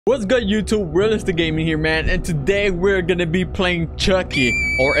What's good, YouTube? Realistic Gaming here, man, and today we're gonna be playing Chucky,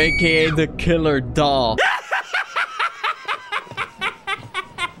 or aka the Killer Doll.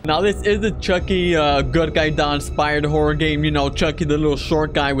 Now this is a Chucky good guy doll inspired horror game. You know, Chucky the little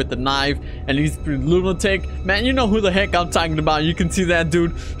short guy with the knife, and he's lunatic. Man, you know who the heck I'm talking about. You can see that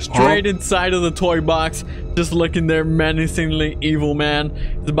dude straight inside of the toy box, just looking there menacingly evil, man.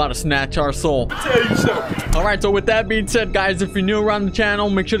 He's about to snatch our soul. Tell you something. Alright, so with that being said, guys, if you're new around the channel,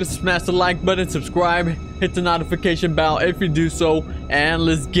 make sure to smash the like button, subscribe, hit the notification bell if you do so, and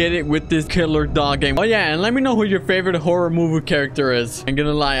let's get it with this Killer Doll game. Oh yeah, and let me know who your favorite horror movie character is. I'm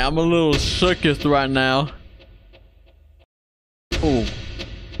gonna lie, I'm a little shookest right now. Ooh.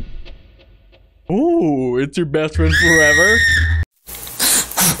 Ooh, it's your best friend forever?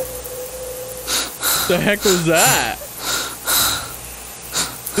 The heck was that?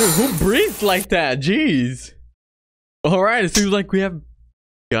 Dude, who breathes like that? Jeez. Alright, it seems like we have a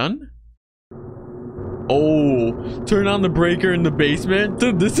gun. Oh, turn on the breaker in the basement.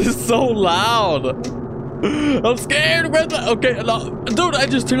 Dude, this is so loud. I'm scared. Okay, no, dude, I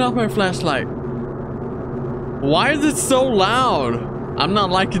just turned off my flashlight. Why is it so loud? I'm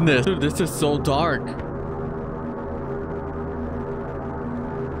not liking this. Dude, this is so dark.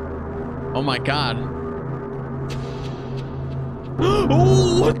 Oh my god.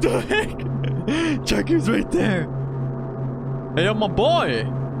 Oh, what the heck? Chucky's right there. Hey, yo, my boy.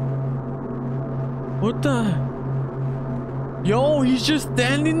 What the? Yo, he's just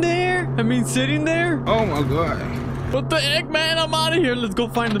standing there? I mean, sitting there? Oh my god. What the heck, man? I'm out of here. Let's go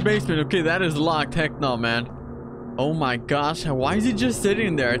find the basement. Okay, that is locked. Heck no, man. Oh my gosh. Why is he just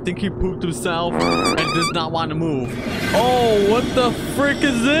sitting there? I think he pooped himself and does not want to move. Oh, what the frick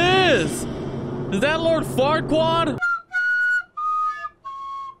is this? Is that Lord Farquaad?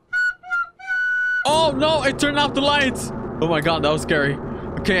 Oh no, I turned off the lights. Oh my god, that was scary.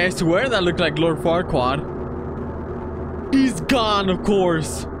 Okay, I swear that looked like Lord Farquaad. He's gone, of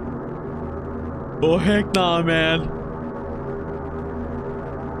course. Oh heck nah, man.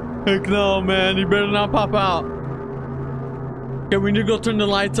 Heck no, man. You better not pop out. Okay, we need to go turn the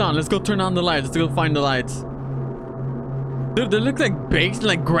lights on. Let's go turn on the lights. Let's go find the lights. Dude, they look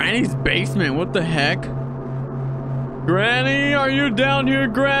like Granny's basement. What the heck? Granny, are you down here,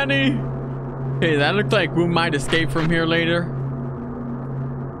 Granny? Okay, that looked like we might escape from here later.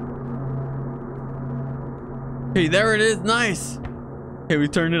 Okay, there it is. Nice. Okay, we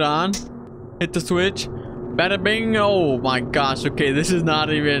turned it on. Hit the switch. Bada bing. Oh my gosh. Okay, this is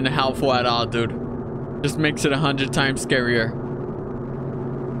not even helpful at all, dude. Just makes it 100 times scarier.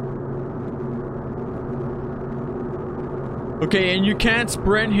 Okay, and you can't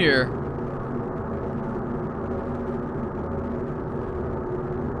sprint here.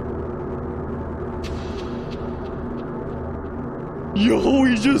 Yo,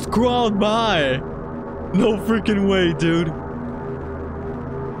 he just crawled by. No freaking way, dude.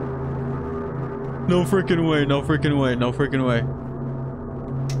 No freaking way, no freaking way, no freaking way.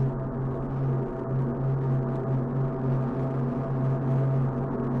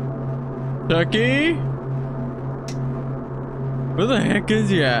 Chucky? Where the heck is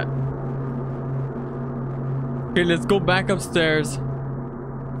he at? Okay, let's go back upstairs.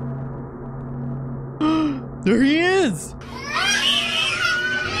 There he is!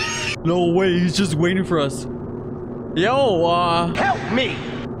 No way, he's just waiting for us. Yo, help me!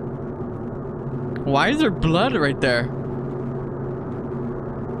 why is there blood right there?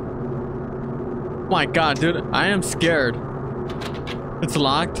 Oh my god, dude, I am scared. It's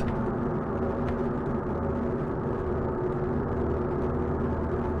locked.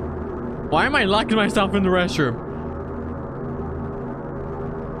 Why am I locking myself in the restroom?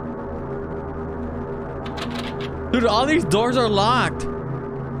 Dude, all these doors are locked.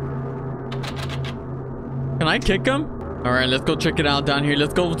 Can I kick him? All right, let's go check it out down here.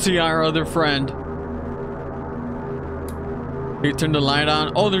 Let's go see our other friend. You turn the light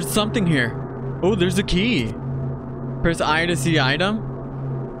on. Oh, there's something here. Oh, there's a key. Press I to see item.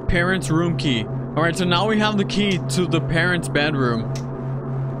 Parents' room key. All right, so now we have the key to the parents' bedroom,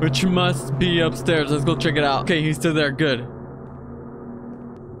 which must be upstairs. Let's go check it out. Okay, he's still there. Good.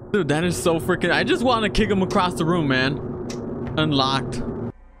 Dude, that is so freaking... I just want to kick him across the room, man. Unlocked.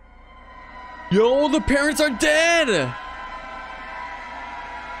 Yo, the parents are dead!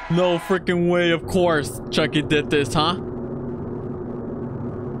 No freaking way, of course Chucky did this, huh?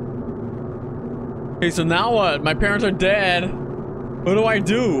 Okay, so now what? My parents are dead. What do I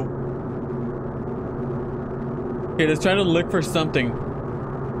do? Okay, let's try to look for something.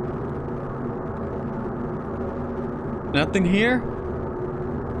 Nothing here?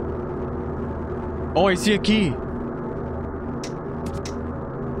 Oh, I see a key.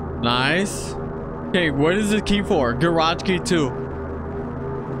 Nice. Okay, what is the key for? Garage key 2.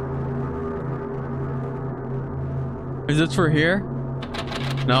 Is this for here?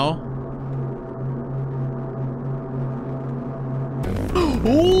 No.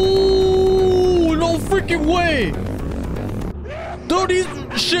 Oh, no freaking way. Dude, he's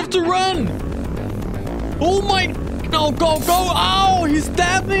shift to run. Oh my. No, go. Ow, he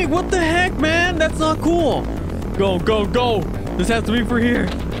stabbed me. What the heck, man? That's not cool. Go. This has to be for here.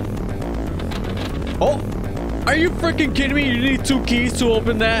 Oh, are you freaking kidding me? You need 2 keys to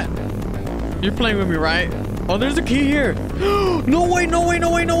open that? You're playing with me, right? Oh, there's a key here. No way.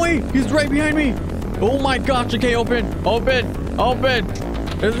 He's right behind me. Oh my gosh. Okay, open.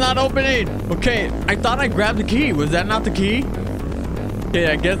 It's not opening. Okay, I thought I grabbed the key. Was that not the key?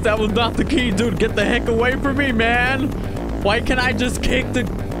 Okay, I guess that was not the key. Dude, get the heck away from me, man. Why can't I just kick the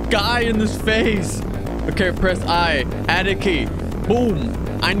guy in his face? Okay, press I. Attic key. Boom.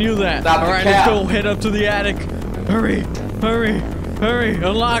 I knew that. All right, let's go head up to the attic. Hurry.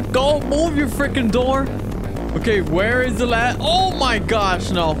 Unlock. Go. Move your freaking door. Okay, where is the last? Oh my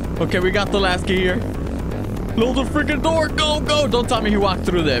gosh, no. Okay, we got the last key here. Close the freaking door. Go. Don't tell me he walked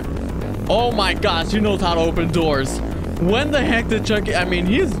through there. Oh my gosh, he knows how to open doors. When the heck did Chucky? I mean,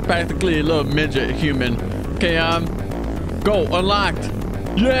 he's practically a little midget human. Okay, go. Unlocked.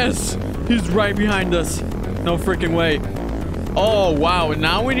 Yes, he's right behind us. No freaking way. Oh wow, and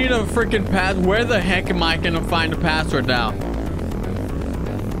now we need a freaking pass. Where the heck am I gonna find a password now?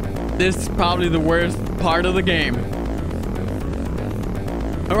 This is probably the worst part of the game.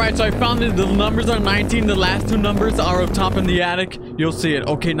 All right, so I found it. The numbers are 19. The last 2 numbers are up top in the attic. You'll see it.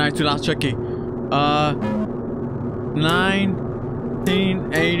 Okay, nice. We lost Chucky.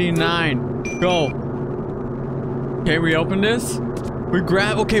 1989. Go. Okay, we open this. We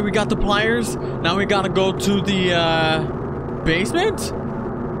grab. Okay, we got the pliers. Now we gotta go to the basement.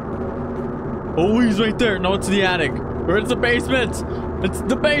 Oh, he's right there. No, it's the attic. Where's the basement? It's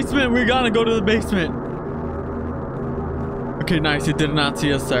the basement. We gotta go to the basement. Okay, nice. He did not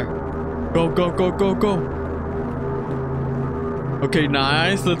see us there. Go. Okay,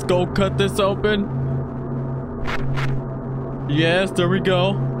 nice. Let's go cut this open. Yes, there we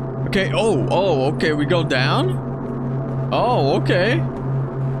go. Okay. Oh, okay. We go down? Oh, okay.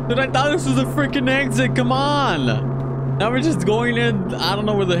 Dude, I thought this was a freaking exit. Come on. Now we're just going in. I don't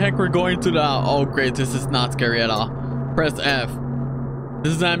know where the heck we're going to now. Oh, great. This is not scary at all. Press F.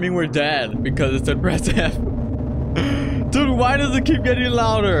 Does that mean we're dead? Because it said press F. Dude, why does it keep getting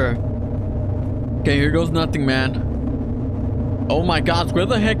louder? Okay, here goes nothing, man. Oh my gosh, where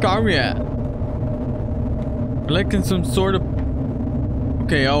the heck are we at? We're like in some sort of...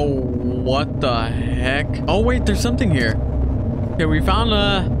 Okay, oh, what the heck? Oh wait, there's something here. Okay, we found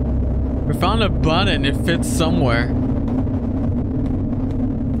a button. It fits somewhere.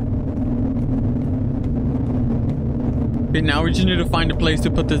 Okay, now we just need to find a place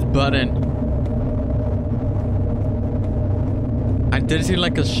to put this button. I did see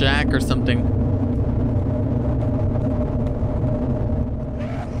like a shack or something.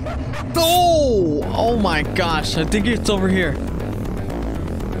 Oh! Oh my gosh, I think it's over here.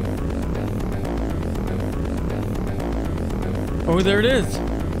 Oh, there it is.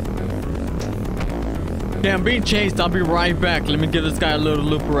 Okay, I'm being chased. I'll be right back. Let me give this guy a little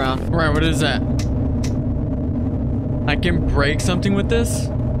loop around. All right, what is that? I can break something with this?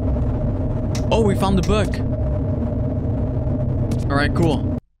 Oh, we found the book. All right,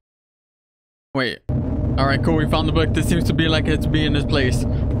 cool. Wait. All right, cool. We found the book. This seems to be like it's be in this place.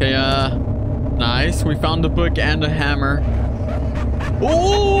 Okay, nice. We found the book and a hammer.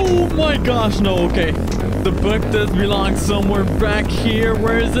 Oh my gosh, no. Okay, the book does belong somewhere back here.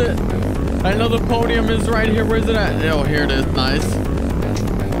 Where is it? I know the podium is right here. Where is it at? Oh, here it is. Nice.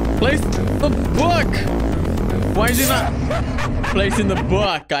 Place the book. Why is he not placing the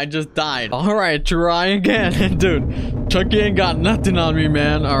book? I just died. All right, try again. Dude, Chucky ain't got nothing on me,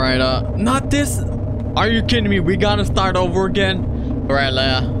 man. All right, not this. Are you kidding me? We gotta start over again. All right,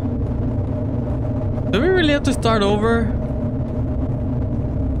 Leia. Do we really have to start over?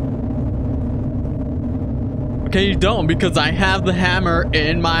 Okay, you don't, because I have the hammer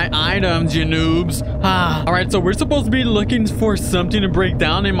in my items, you noobs. Ah. All right, so we're supposed to be looking for something to break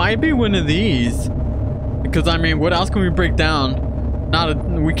down. It might be one of these. Because, I mean, what else can we break down?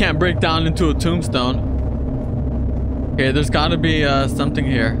 We can't break down into a tombstone. Okay, there's got to be something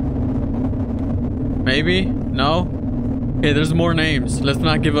here. Maybe? No? Okay, there's more names. Let's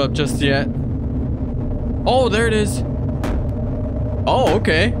not give up just yet. Oh, there it is. Oh,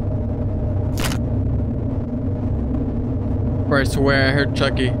 okay. I swear I heard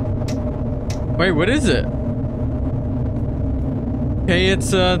Chucky. Wait, what is it? Okay,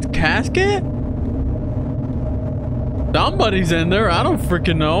 it's a casket? Somebody's in there. I don't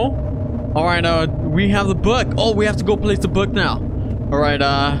freaking know. All right, we have the book. Oh, we have to go place the book now. All right,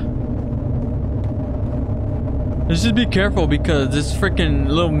 let's just be careful because this freaking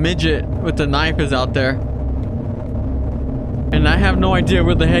little midget with the knife is out there. And I have no idea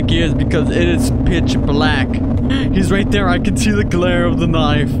where the heck he is because it is pitch black. He's right there. I can see the glare of the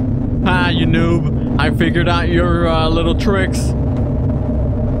knife. Ha, you noob. I figured out your little tricks.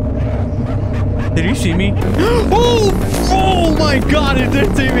 Did he see me? Oh my god, he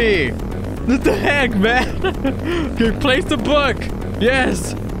did see me. What the heck, man? Okay, place the book.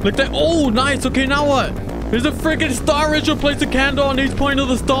 Yes. Look that. Oh, nice. Okay, now what? There's a freaking star ritual. Place a candle on each point of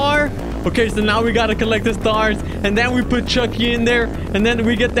the star. Okay, so now we gotta collect the stars, and then we put Chucky in there, and then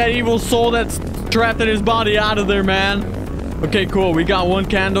we get that evil soul that's trapped in his body out of there, man. Okay, cool. We got one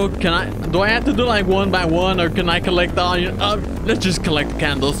candle. Do I have to do like one by one, or can I collect all? Let's just collect the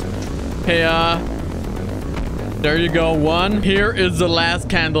candles. Okay, there you go. One. Here is the last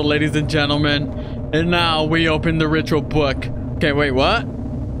candle, ladies and gentlemen. And now we open the ritual book. Okay, wait, what?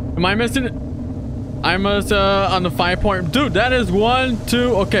 Am I missing it? I must, on the 5 point. Dude, that is 1,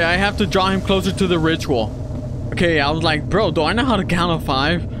 2. Okay, I have to draw him closer to the ritual. Okay, I was like, bro, do I know how to count to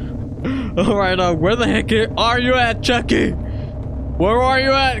 5? All right, where the heck are you at, Chucky? Where are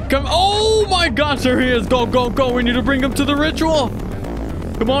you at? Come. Oh my gosh, there he is. Go, go, go. We need to bring him to the ritual.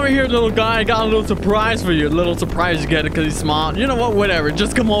 Come over here, little guy. I got a little surprise for you. A little surprise you get it because he's small. You know what? Whatever.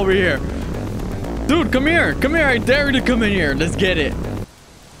 Just come over here. Dude, come here. Come here. I dare you to come in here. Let's get it.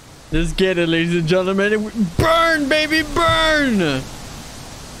 Let's get it, ladies and gentlemen. Burn, baby, burn!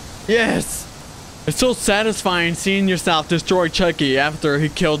 Yes! It's so satisfying seeing yourself destroy Chucky after he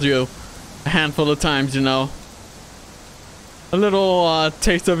killed you a handful of times, you know. A little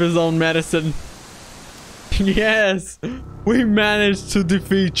taste of his own medicine. Yes! We managed to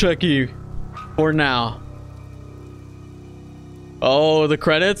defeat Chucky for now. Oh, the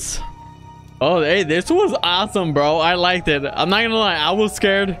credits? Oh, hey, this was awesome, bro. I liked it. I'm not gonna lie, I was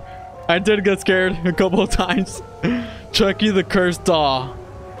scared. I did get scared a couple of times. Chucky the Cursed Doll.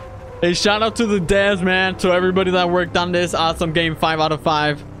 Hey, shout out to the devs, man. To everybody that worked on this awesome game. 5 out of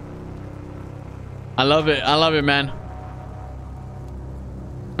 5. I love it. I love it, man.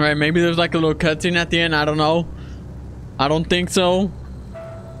 All right, maybe there's like a little cutscene at the end. I don't know. I don't think so.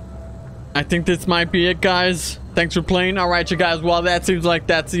 I think this might be it, guys. Thanks for playing. All right, you guys. Well, that seems like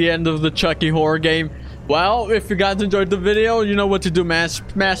that's the end of the Chucky horror game. Well, if you guys enjoyed the video, you know what to do, man.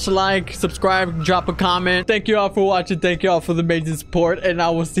 Smash a like, subscribe, drop a comment. Thank you all for watching. Thank you all for the amazing support. And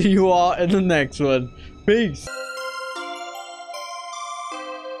I will see you all in the next one. Peace.